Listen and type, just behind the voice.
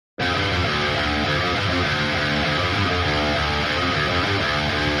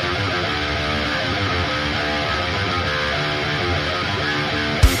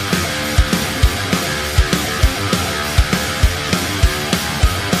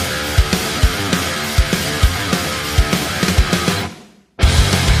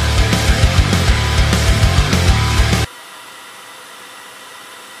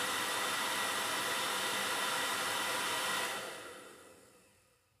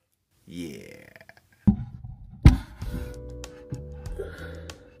Yeah. I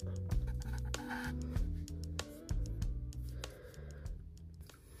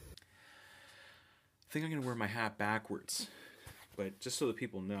think I'm gonna wear my hat backwards, but just so that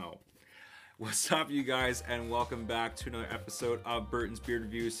people know. What's up, you guys, and welcome back to another episode of Burton's Beard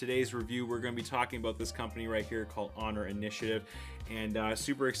Reviews. Today's review, we're going to be talking about this company right here called Honor Initiative, and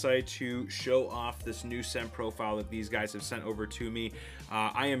super excited to show off this new scent profile that these guys have sent over to me.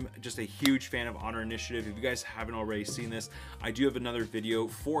 I am just a huge fan of Honor Initiative. If you guys haven't already seen this, I do have another video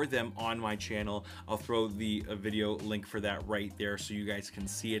for them on my channel. I'll throw the video link for that right there so you guys can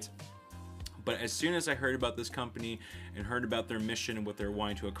see it. But as soon as I heard about this company and heard about their mission and what they're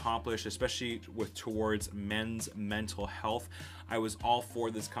wanting to accomplish, especially towards men's mental health, I was all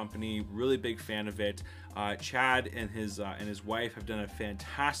for this company. Really big fan of it. Chad and his wife have done a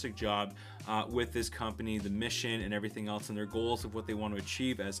fantastic job with this company, the mission and everything else, and their goals of what they want to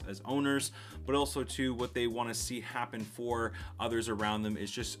achieve as owners, but also to what they want to see happen for others around them is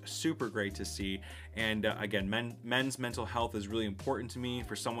just super great to see. And again, men's mental health is really important to me,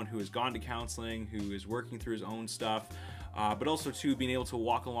 for someone who has gone to counseling, who is working through his own stuff, but also to being able to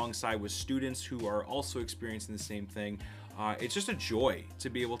walk alongside with students who are also experiencing the same thing. It's just a joy to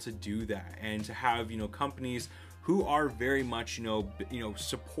be able to do that, and to have, companies who are very much,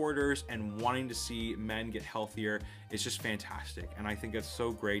 supporters and wanting to see men get healthier. It's just fantastic, and I think that's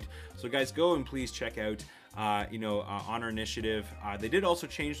so great. So guys, go and please check out Honor Initiative. They did also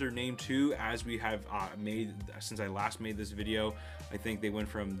change their name too, as we have since I last made this video. I think they went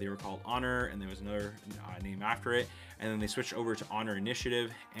from, they were called Honor, and there was another name after it, and then they switched over to Honor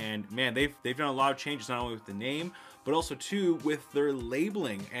Initiative. And man, they've done a lot of changes, not only with the name, but also too with their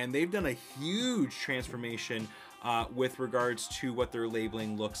labeling, and they've done a huge transformation with regards to what their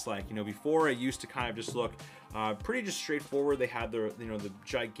labeling looks like. Before it used to kind of just look pretty just straightforward. They had the the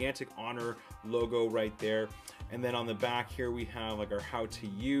gigantic Honor logo right there, and then on the back here we have like our how to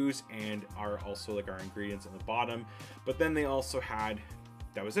use and our ingredients on the bottom. But then they also had,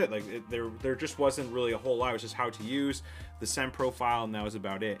 that was it. There just wasn't really a whole lot. It was just how to use, the scent profile, and that was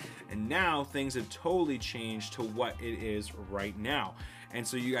about it. And now things have totally changed to what it is right now. And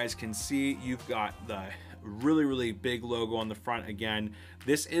so you guys can see, you've got the really big logo on the front again.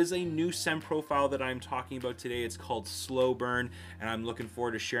 This is a new scent profile that I'm talking about today. It's called SlowBurn, and I'm looking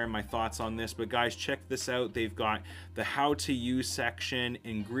forward to sharing my thoughts on this. But guys, check this out. They've got the how to use section,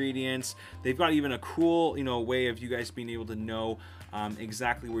 ingredients. They've got even a cool way of you guys being able to know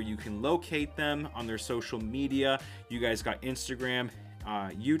exactly where you can locate them on their social media. You guys got Instagram,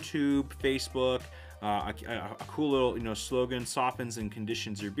 YouTube, Facebook. A cool little slogan: softens and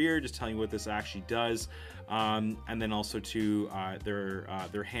conditions your beard, just telling you what this actually does. And then also to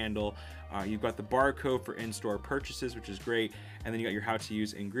their handle, you've got the barcode for in-store purchases, which is great, and then you got your how to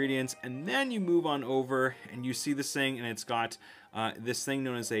use ingredients, and then you move on over and you see this thing, and it's got this thing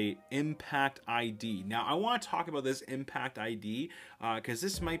known as a Impact ID. Now I want to talk about this Impact ID because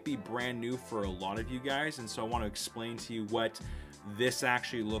this might be brand new for a lot of you guys, and so I want to explain to you what this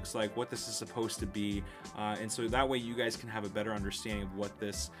actually looks like, what this is supposed to be, and so that way you guys can have a better understanding of what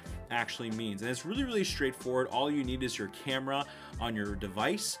this actually means. And it's really straightforward. All you need is your camera on your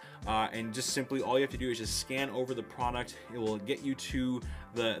device, and just simply all you have to do is just scan over the product. It will get you to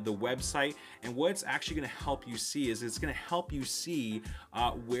the website, and what it's actually going to help you see is it's going to help you see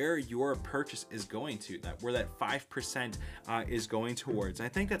where your purchase is going to, where that 5% is going towards. And I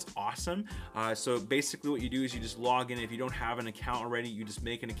think that's awesome. So basically what you do is you just log in. If you don't have an account already, you just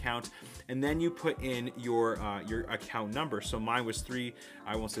make an account, and then you put in your account number. So mine was 3,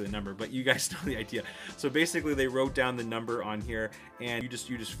 I won't say the number, but you guys know the idea. So basically they wrote down the number on here, and you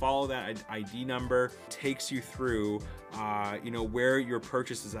just follow that ID number. It takes you through where your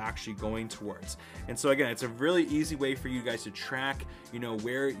purchase is actually going towards. And so again, it's a really easy way for you guys to track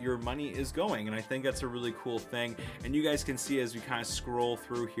where your money is going, and I think that's a really cool thing. And you guys can see, as we kind of scroll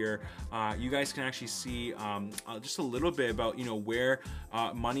through here, you guys can actually see just a little bit about where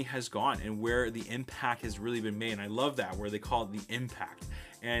money has gone and where the impact has really been made. And I love that, where they call it the impact.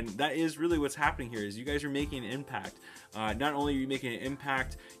 And that is really what's happening here, is you guys are making an impact. Not only are you making an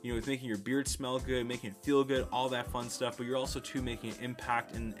impact, with making your beard smell good, making it feel good, all that fun stuff, but you're also too making an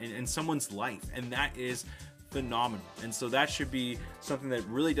impact in someone's life, and that is phenomenal. And so that should be something that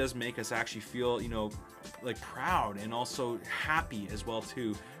really does make us actually feel, like proud and also happy as well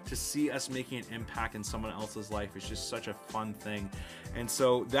too, to see us making an impact in someone else's life. Is just such a fun thing. And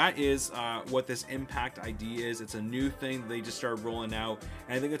so that is what this Impact ID is. It's a new thing that they just started rolling out,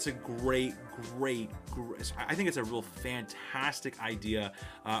 and I think it's a great, I think it's a real fantastic idea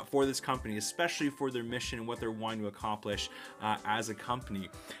for this company, especially for their mission and what they're wanting to accomplish as a company.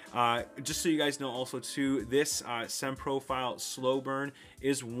 Just so you guys know also too, this feature-SlowBurn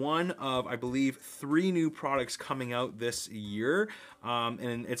is one of, I believe, 3 new products coming out this year.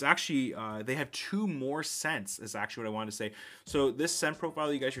 And it's actually, they have 2 more scents is actually what I wanted to say. So this scent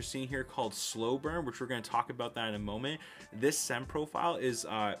profile you guys are seeing here called SlowBurn, which we're going to talk about that in a moment. This scent profile is,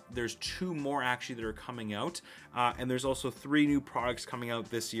 there's 2 more actually that are coming out. And there's also 3 new products coming out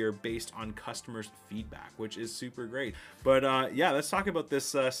this year based on customers' feedback, which is super great. But yeah, let's talk about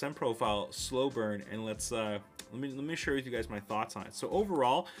this scent profile SlowBurn, and let's let me share with you guys my thoughts on it. So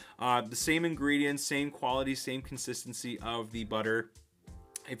overall, the same ingredients, same quality, same consistency of the butter.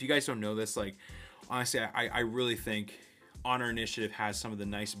 If you guys don't know this, like honestly, I really think Honor Initiative has some of the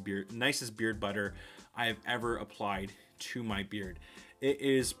nicest beard butter I have ever applied to my beard. It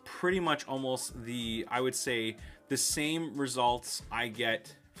is pretty much almost I would say, the same results I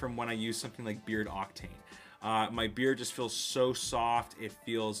get from when I use something like Beard Octane. My beard just feels so soft. It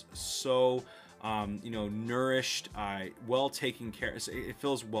feels so, you know, nourished, well taken care. It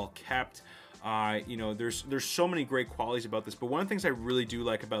feels well kept. You know, there's so many great qualities about this, but one of the things I really do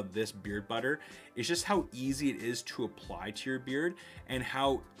like about this beard butter is just how easy it is to apply to your beard, and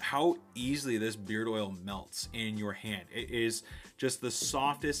how easily this beard oil melts in your hand. It is just the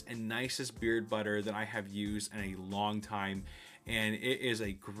softest and nicest beard butter that I have used in a long time. And it is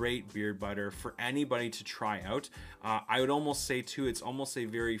a great beard butter for anybody to try out. I would almost say too, it's almost a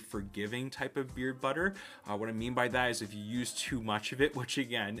very forgiving type of beard butter. What I mean by that is if you use too much of it, which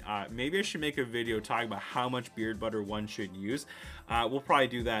again, maybe I should make a video talking about how much beard butter one should use. We'll probably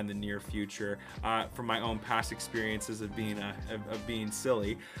do that in the near future from my own past experiences of being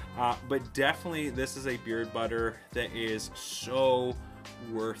silly. But definitely this is a beard butter that is so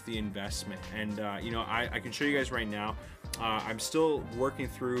worth the investment. And you know, I can show you guys right now. I'm still working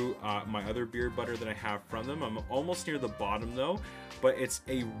through my other beard butter that I have from them. I'm almost near the bottom though, but it's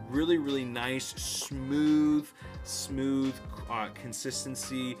a really nice, smooth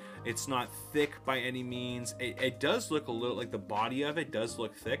consistency. It's not thick by any means. It does look a little like the body of it does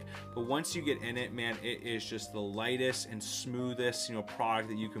look thick, but once you get in it, man, it is just the lightest and smoothest, you know, product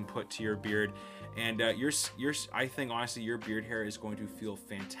that you can put to your beard. And I think honestly your beard hair is going to feel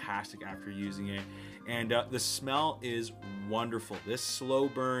fantastic after using it. And the smell is wonderful. This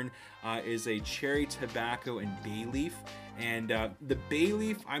SlowBurn is a cherry tobacco and bay leaf. And the bay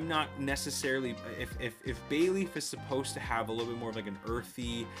leaf, I'm not necessarily, if bay leaf is supposed to have a little bit more of like an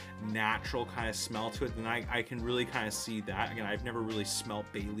earthy, natural kind of smell to it, then I can really kind of see that. Again, I've never really smelled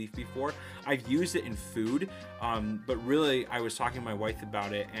bay leaf before. I've used it in food, but really I was talking to my wife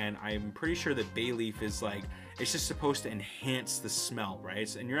about it, and I'm pretty sure that bay leaf is like, it's just supposed to enhance the smell,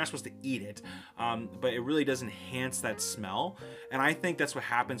 right? And you're not supposed to eat it, but it really does enhance that smell. And I think that's what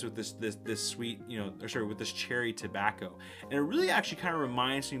happens with this sweet, you know, or sorry, with this cherry tobacco. And it really actually kind of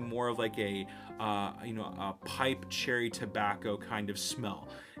reminds me more of like a, you know, a pipe cherry tobacco kind of smell.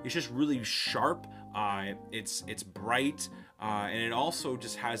 It's just really sharp. It's bright, and it also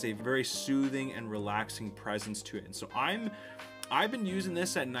just has a very soothing and relaxing presence to it. And so I've been using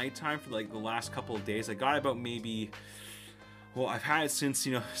this at nighttime for like the last couple of days. I got about maybe, well, I've had it since,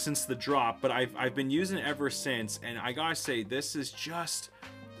 you know, since the drop, but I've been using it ever since. And I gotta say, this is just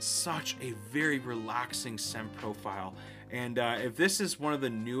such a very relaxing scent profile. And if this is one of the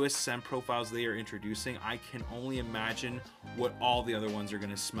newest scent profiles they are introducing, I can only imagine what all the other ones are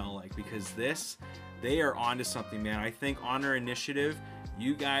gonna smell like, because they are onto something, man. I think Honor Initiative,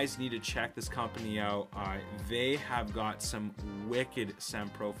 you guys need to check this company out. They have got some wicked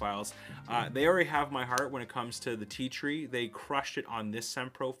scent profiles. They already have my heart when it comes to the tea tree. They crushed it on this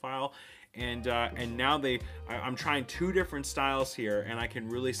scent profile. And now I'm trying 2 different styles here, and I can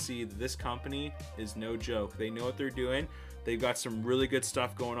really see that this company is no joke. They know what they're doing. They've got some really good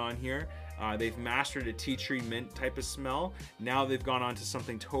stuff going on here. They've mastered a tea tree mint type of smell. Now they've gone on to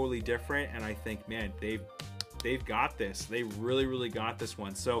something totally different, and I think, man, they've got this. They really got this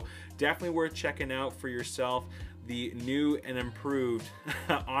one. So definitely worth checking out for yourself. The new and improved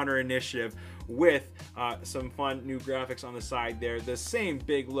Honor Initiative with some fun new graphics on the side there, the same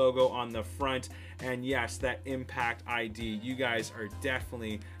big logo on the front, and yes, that Impact ID. You guys are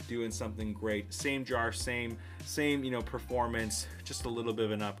definitely doing something great. Same jar, same same, you know, performance, just a little bit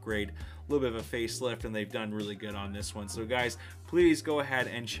of an upgrade, a little bit of a facelift, and they've done really good on this one. So guys, please go ahead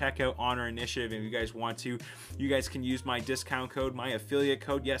and check out Honor Initiative. If you guys want to, you guys can use my discount code, my affiliate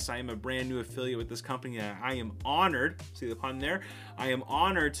code. Yes, I am a brand new affiliate with this company, and I am honored, see the pun there, I am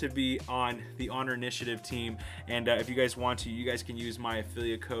honored to be on the Honor Initiative team. And if you guys want to, you guys can use my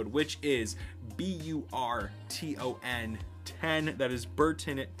affiliate code, which is BURTON 10. That is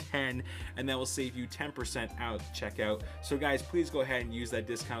Burton at 10, and that will save you 10% out checkout. So guys, please go ahead and use that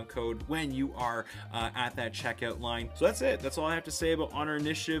discount code when you are at that checkout line. So that's it. That's all I have to say about Honor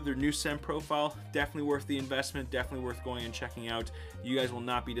Initiative. Their new scent profile, definitely worth the investment, definitely worth going and checking out. You guys will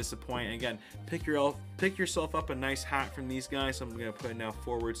not be disappointed. And again, pick yourself up a nice hat from these guys. I'm gonna put it now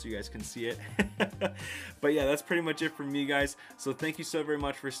forward so you guys can see it. But yeah, that's pretty much it from me, guys. So thank you so very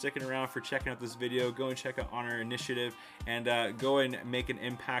much for sticking around, for checking out this video. Go and check out Honor Initiative, and go and make an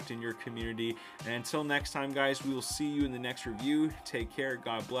impact in your community. And until next time, guys, we will see you in the next review. Take care,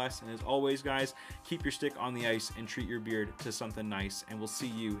 God bless, and as always, guys, keep your stick on the ice and treat your beard to something nice, and we'll see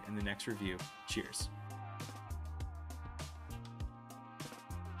you in the next review. Cheers.